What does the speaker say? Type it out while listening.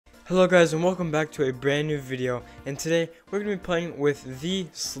Hello guys, and welcome back to a brand new video, and today we're going to be playing with the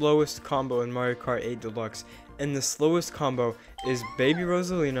slowest combo in Mario Kart 8 Deluxe. And the slowest combo is Baby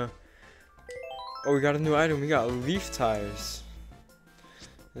Rosalina. Oh, we got a new item. We got leaf tires.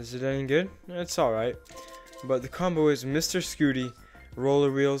 Is it any good? It's alright. But the combo is Mr. Scooty, roller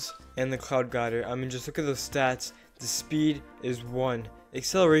wheels, and the cloud glider. I mean, just look at the stats. The speed is 1.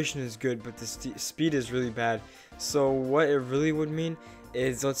 Acceleration is good, but the speed is really bad. So what it really would mean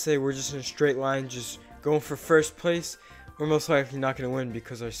is, let's say we're just in a straight line, just going for first place, we're most likely not going to win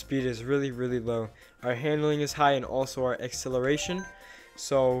because our speed is really low. Our handling is high and also our acceleration.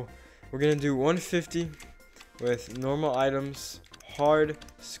 So we're going to do 150 with normal items, hard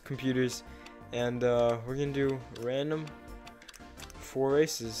computers, and we're going to do random 4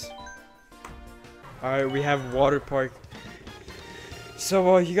 races. Alright, we have water park.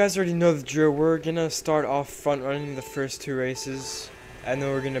 So you guys already know the drill. We're going to start off front running the first 2 races. And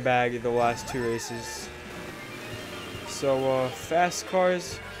then we're gonna bag the last 2 races. So fast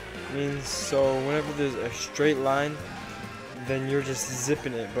cars means whenever there's a straight line, then you're just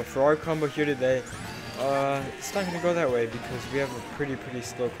zipping it. But for our combo here today, it's not gonna go that way because we have a pretty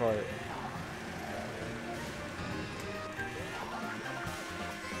slow car.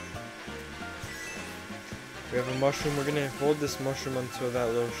 We have a mushroom. We're gonna hold this mushroom until that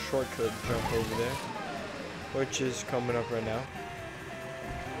little shortcut jump over there, which is coming up right now.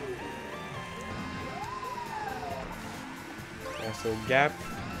 So gap,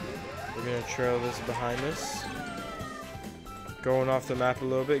 we're gonna trail this behind us, going off the map a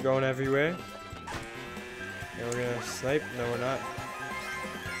little bit, going everywhere, and we're gonna snipe. No, we're not.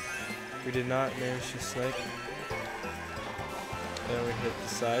 We did not manage to snipe. And we hit the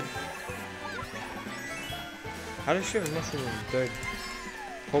side. How does she have a mushroom dead?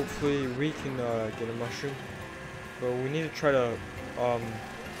 Hopefully we can get a mushroom, but we need to try to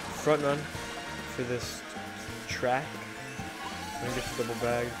front run for this track. I'm gonna get the double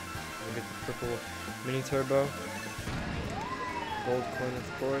bag. I'm gonna get the purple mini turbo. Gold coin,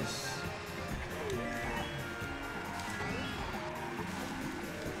 of course.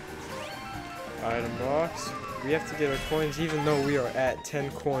 Item box. We have to get our coins even though we are at 10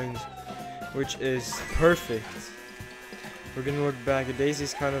 coins, which is perfect. We're gonna look back.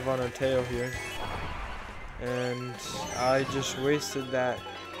 Daisy's kind of on our tail here. And I just wasted that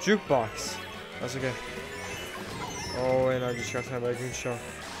jukebox. That's okay. Oh, and I just got timed by a green shell.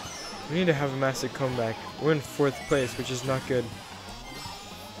 We need to have a massive comeback. We're in 4th place, which is not good.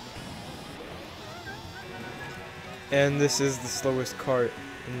 And this is the slowest kart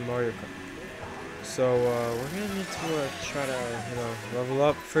in Mario Kart. So we're gonna need to try to, level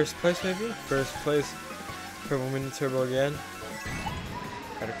up. First place maybe? First place. Purple mini turbo again.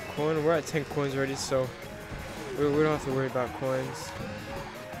 Got a coin. We're at 10 coins already, so we don't have to worry about coins.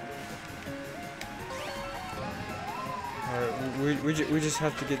 Alright, we just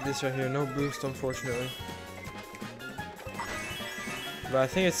have to get this right here. No boost, unfortunately. But I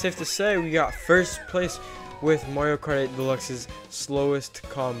think it's safe to say we got first place with Mario Kart 8 Deluxe's slowest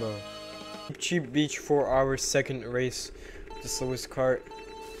combo. Cheap Beach for our second race, the slowest kart.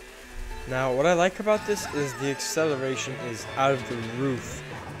 Now, what I like about this is the acceleration is out of the roof.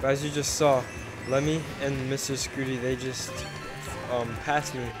 But as you just saw, Lemmy and Mr. Scooty, they just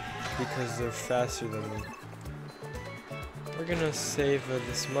passed me because they're faster than me. We're gonna save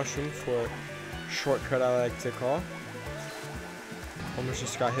this mushroom for a shortcut I like to call. Almost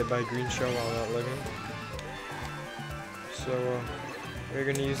just got hit by a green shell while not looking. So we're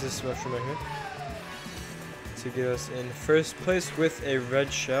gonna use this mushroom right here to get us in first place with a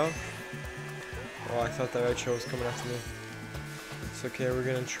red shell. Oh, I thought that red shell was coming after me. It's okay, we're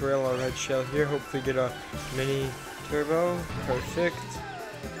gonna trail our red shell here. Hopefully get a mini turbo. Perfect.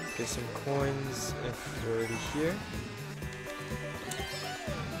 Get some coins if we're already here.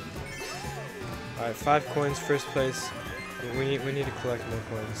 Alright, 5 coins, first place. We need to collect more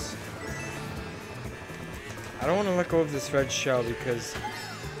coins. I don't want to let go of this red shell because,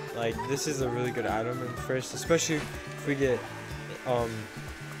 like, this is a really good item in first, especially if we get,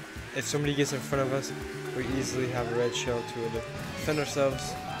 if somebody gets in front of us, we easily have a red shell to defend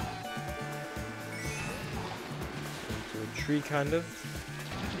ourselves. Into a tree, kind of.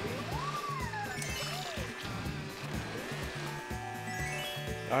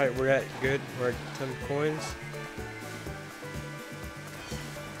 Alright, we're at 10 coins.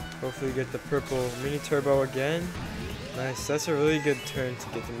 Hopefully get the purple mini turbo again. Nice, that's a really good turn to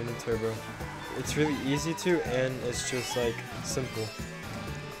get the mini turbo. It's really easy to, and it's just like simple.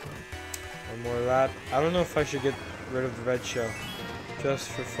 One more lap. I don't know if I should get rid of the red shell. Just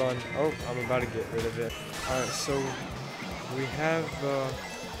for fun. Oh, I'm about to get rid of it. Alright, so we have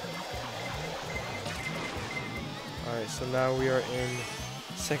Alright, so now we are in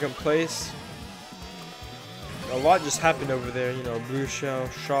second place. A lot just happened over there, you know, blue shell,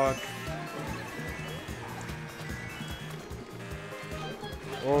 shock.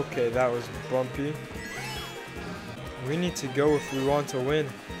 Okay, that was bumpy. We need to go if we want to win.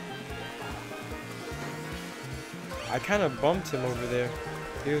 I kind of bumped him over there.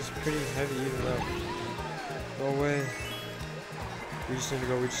 He was pretty heavy even though. No way. We just need to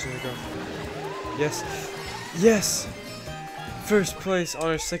go, we just need to go. Yes. Yes! First place on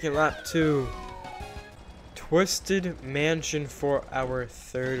our second lap too. Twisted Mansion for our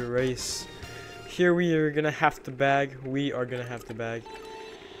third race. Here we are gonna have to bag. We are gonna have to bag.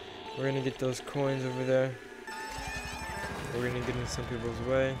 We're gonna get those coins over there. We're gonna get in some people's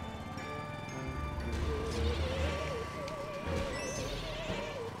way.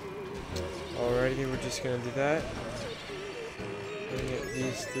 Alrighty, we're just gonna do that. We're gonna get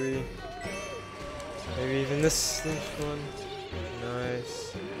these three. Maybe even this one.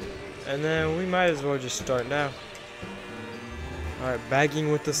 Nice. And then we might as well just start now. Alright,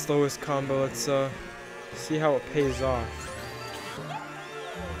 bagging with the slowest combo. Let's see how it pays off.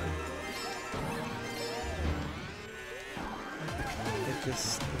 Hit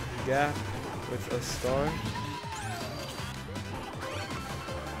this gap with a star.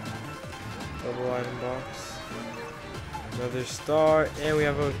 Double item box. Another star. And we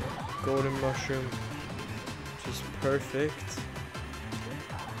have a golden mushroom. Which is perfect.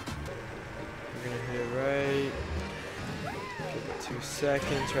 We're gonna hit it right. Give it 2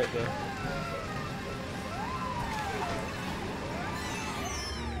 seconds right there.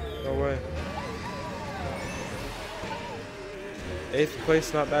 No way. 8th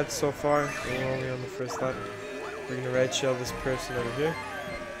place, not bad so far. We're only on the first lap. We're gonna red shell this person over here.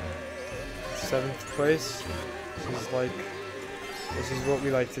 7th place. This is what we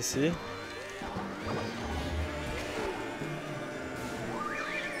like to see.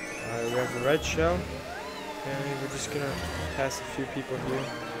 We have the red shell, and we're just gonna pass a few people here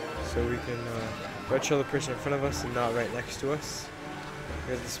so we can red shell the person in front of us and not right next to us.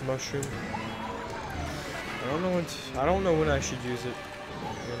 We have this mushroom. I don't know when I should use it.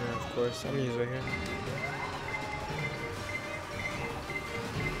 And of course, I'm gonna use it right here.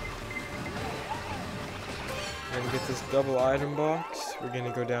 We're gonna get this double item box. We're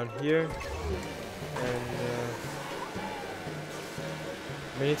gonna go down here and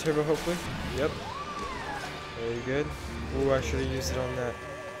mini turbo, hopefully. Yep. Very good. Ooh, I should have used it on that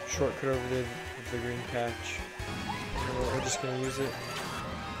shortcut over there with the green patch. So we're just gonna use it.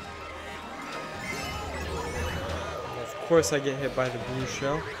 Of course, I get hit by the blue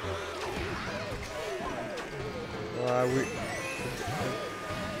shell. The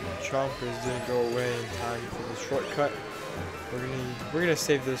chompers didn't go away in time for the shortcut. We're gonna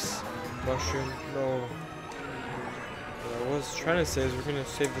save this mushroom. No. What I was trying to say is we're gonna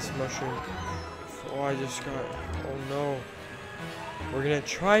save this mushroom. Oh, I just got. Oh no. We're gonna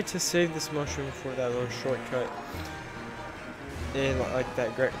try to save this mushroom for that little shortcut. And like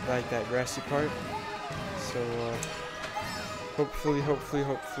that grassy part. So hopefully.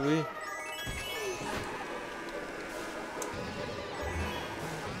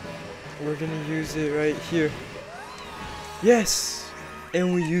 We're gonna use it right here. Yes!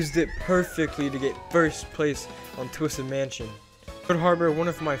 And we used it perfectly to get first place on Twisted Mansion. Good Harbor, one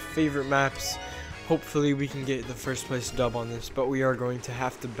of my favorite maps. Hopefully we can get the first place dub on this, but we are going to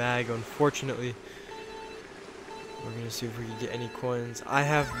have to bag, unfortunately. We're gonna see if we can get any coins. I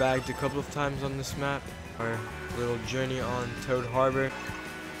have bagged a couple of times on this map. Our little journey on Toad Harbor.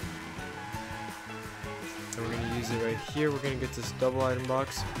 And we're gonna use it right here. We're gonna get this double item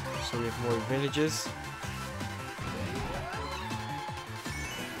box so we have more advantages.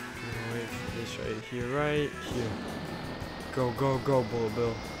 Wait for this right here, right here. Go, Bullet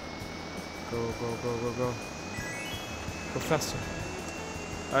Bill. Go. Go faster.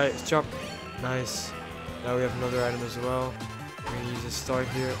 Alright, let's jump. Nice. Now we have another item as well. We're gonna use a star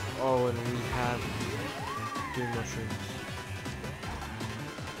here. Oh, and we have 3 mushrooms.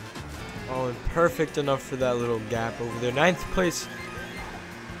 Oh, and perfect enough for that little gap over there. 9th place.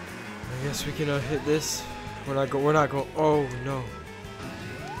 I guess we can hit this. We're not going. Oh no.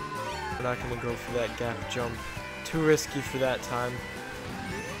 We're not gonna go for that gap jump. Too risky for that time.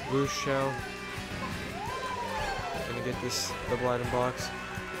 Blue shell. Gonna get this double item box.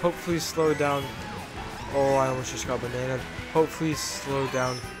 Hopefully slow down. Oh, I almost just got banana. Hopefully slow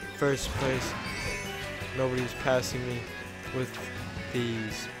down first place. Nobody's passing me with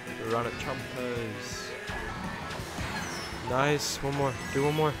these run it chompers. Nice. One more. Do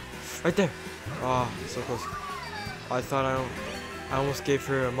one more. Right there. Oh, so close. I thought I don't. I almost gave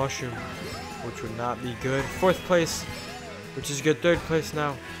her a mushroom, which would not be good. 4th place, which is good. 3rd place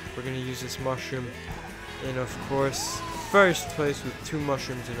now. We're going to use this mushroom. And of course, 1st place with 2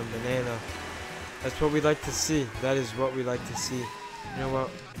 mushrooms and a banana. That's what we like to see. That is what we like to see. You know what?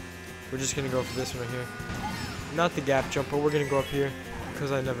 We're just going to go for this one right here. Not the gap jump, but we're going to go up here.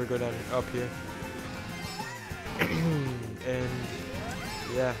 Because I never go down up here. And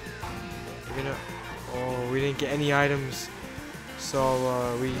yeah. We're going to... Oh, we didn't get any items.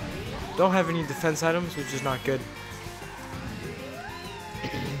 So we don't have any defense items, which is not good.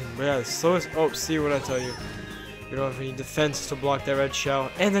 But yeah, the slowest... Oh, see what I tell you. We don't have any defense to block that red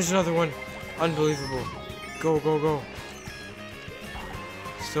shell. And there's another one. Unbelievable. Go, go, go.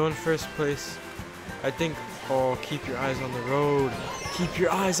 Still in 1st place. I think... Oh, keep your eyes on the road. Keep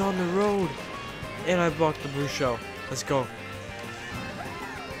your eyes on the road. And I blocked the blue shell. Let's go.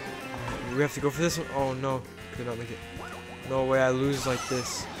 We have to go for this one. Oh, no. Could not make it. No way I lose like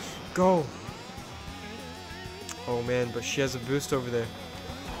this. Go. Oh, man. But she has a boost over there.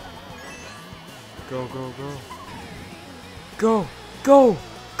 Go, go, go. Go. Go.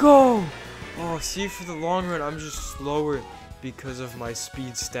 Go. Oh, see, for the long run, I'm just slower because of my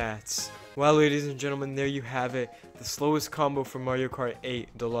speed stats. Well, ladies and gentlemen, there you have it. The slowest combo for Mario Kart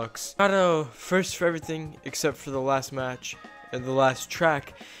 8 Deluxe. Got a first for everything except for the last match and the last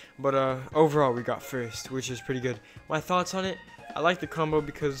track. But overall, we got 1st, which is pretty good. My thoughts on it, I like the combo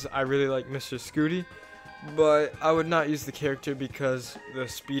because I really like Mr. Scooty. But I would not use the character because the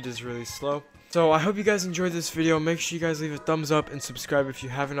speed is really slow. So I hope you guys enjoyed this video. Make sure you guys leave a thumbs up and subscribe if you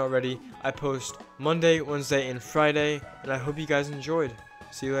haven't already. I post Monday, Wednesday, and Friday. And I hope you guys enjoyed.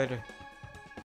 See you later.